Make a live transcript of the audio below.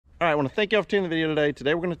All right, I want to thank you all for tuning in the video today.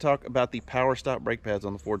 Today we're going to talk about the Powerstop brake pads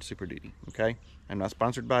on the Ford Superduty, okay? I'm not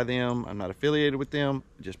sponsored by them. I'm not affiliated with them.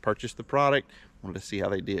 I just purchased the product. Wanted to see how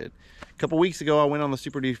they did. A couple weeks ago, I went on the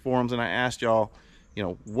Superduty forums and I asked y'all,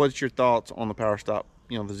 what's your thoughts on the Powerstop,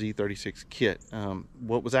 the Z36 kit?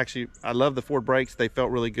 I love the Ford brakes. They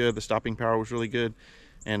felt really good. The stopping power was really good.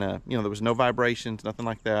 And, there was no vibrations, nothing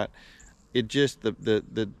like that. It just,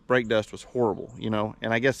 the brake dust was horrible,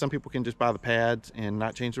 and I guess some people can just buy the pads and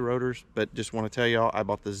not change the rotors, but just want to tell y'all, I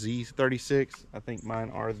bought the Z36. I think mine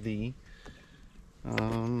are the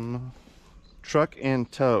truck and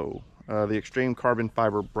tow, the extreme carbon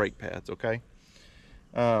fiber brake pads, okay?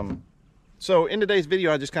 So in today's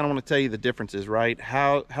video, I just kind of want to tell you the differences, right?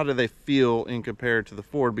 How do they feel in compared to the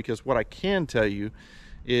Ford? Because what I can tell you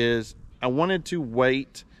is I wanted to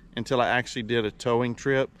wait until I actually did a towing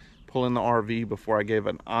trip, pull in the RV, before I gave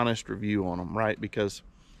an honest review on them, right? Because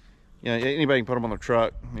anybody can put them on their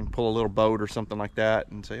truck and pull a little boat or something like that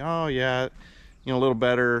and say, oh yeah, a little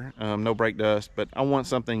better, no brake dust. But I want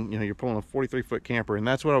something, you're pulling a 43-foot camper, and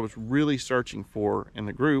that's what I was really searching for in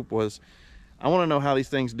the group. Was I want to know how these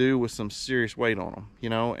things do with some serious weight on them,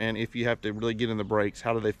 and if you have to really get in the brakes,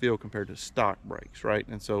 how do they feel compared to stock brakes, right?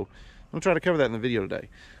 And so I'm gonna try to cover that in the video today.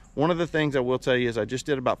 One of the things I will tell you is I just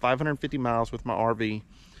did about 550 miles with my RV.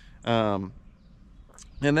 And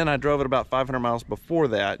then I drove it about 500 miles before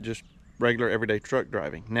that, just regular everyday truck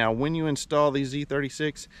driving. Now, when you install these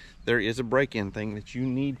Z36, there is a break-in thing that you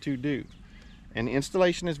need to do. And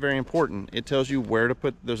installation is very important. It tells you where to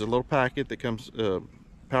put, there's a little packet that comes,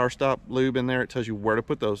 Powerstop lube in there. It tells you where to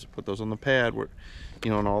put those on the pad, where,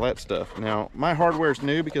 and all that stuff. Now, my hardware is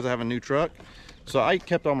new because I have a new truck. So I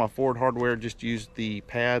kept all my Ford hardware, just used the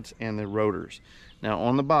pads and the rotors. Now,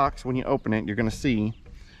 on the box, when you open it, you're gonna see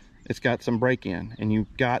it's got some break-in, and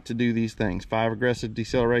you've got to do these things. 5 aggressive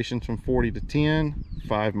decelerations from 40 to 10,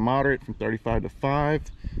 5 moderate from 35 to 5,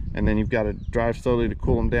 and then you've got to drive slowly to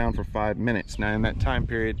cool them down for 5 minutes. Now, in that time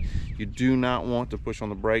period, you do not want to push on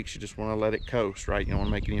the brakes. You just want to let it coast, right? You don't want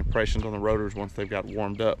to make any impressions on the rotors once they've got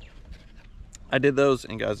warmed up. I did those,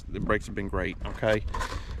 and guys, the brakes have been great, okay?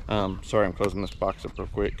 Sorry, I'm closing this box up real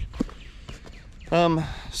quick.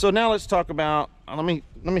 So now let's talk about, let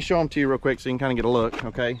me show them to you real quick so you can kind of get a look,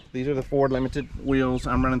 okay? These are the Ford Limited wheels.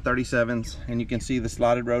 I'm running 37s, and you can see the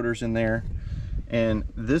slotted rotors in there. And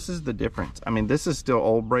this is the difference. I mean, this is still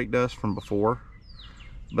old brake dust from before,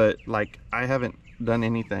 but like, I haven't done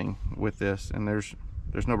anything with this, and there's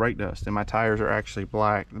no brake dust, and my tires are actually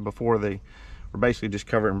black. Before, they were basically just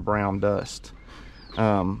covered in brown dust.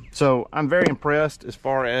 So I'm very impressed as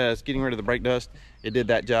far as getting rid of the brake dust. It did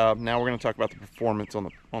that job. Now we're going to talk about the performance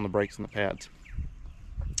on the brakes and the pads.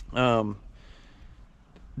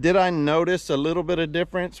 Did I notice a little bit of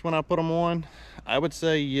difference when I put them on? I would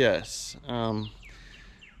say yes. And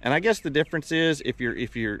I guess the difference is if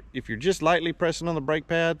you're just lightly pressing on the brake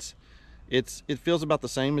pads, it feels about the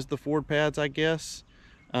same as the Ford pads, I guess.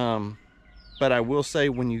 But I will say,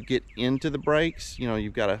 when you get into the brakes,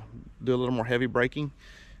 you've got to do a little more heavy braking.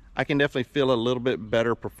 I can definitely feel a little bit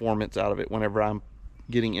better performance out of it whenever I'm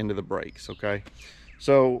getting into the brakes, okay?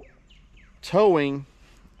 So towing,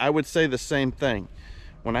 I would say the same thing.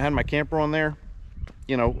 When I had my camper on there,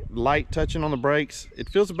 light touching on the brakes, it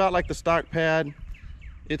feels about like the stock pad.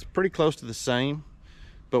 It's pretty close to the same.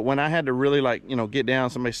 But when I had to really get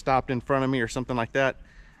down, somebody stopped in front of me or something like that,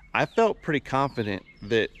 I felt pretty confident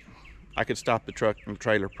that I could stop the truck and the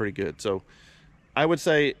trailer pretty good. So I would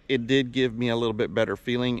say it did give me a little bit better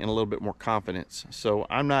feeling and a little bit more confidence. So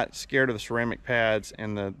I'm not scared of the ceramic pads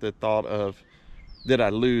and the thought of, did I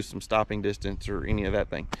lose some stopping distance or any of that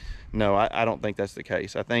thing? No, I don't think that's the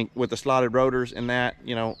case. I think with the slotted rotors and that,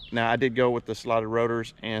 now I did go with the slotted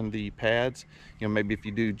rotors and the pads. Maybe if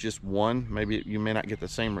you do just one, maybe you may not get the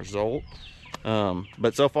same result.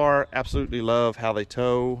 But so far, absolutely love how they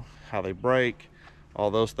tow, how they brake,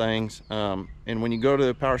 all those things. And when you go to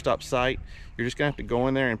the Powerstop site, you're just gonna have to go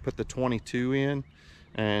in there and put the 22 in,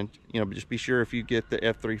 and just be sure if you get the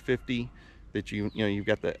F350 that you've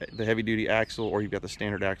got the heavy duty axle, or you've got the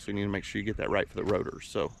standard axle. You need to make sure you get that right for the rotors.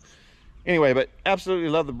 So anyway, but absolutely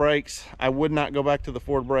love the brakes. I would not go back to the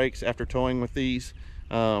Ford brakes after towing with these.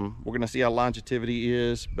 We're gonna see how longevity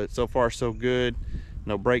is, but so far so good.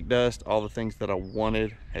 No brake dust. All the things that I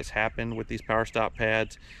wanted has happened with these Powerstop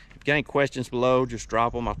pads. If you got any questions below, just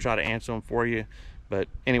drop them. I'll try to answer them for you. But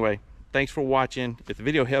anyway, thanks for watching. If the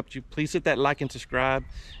video helped you, please hit that like and subscribe,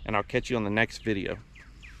 and I'll catch you on the next video.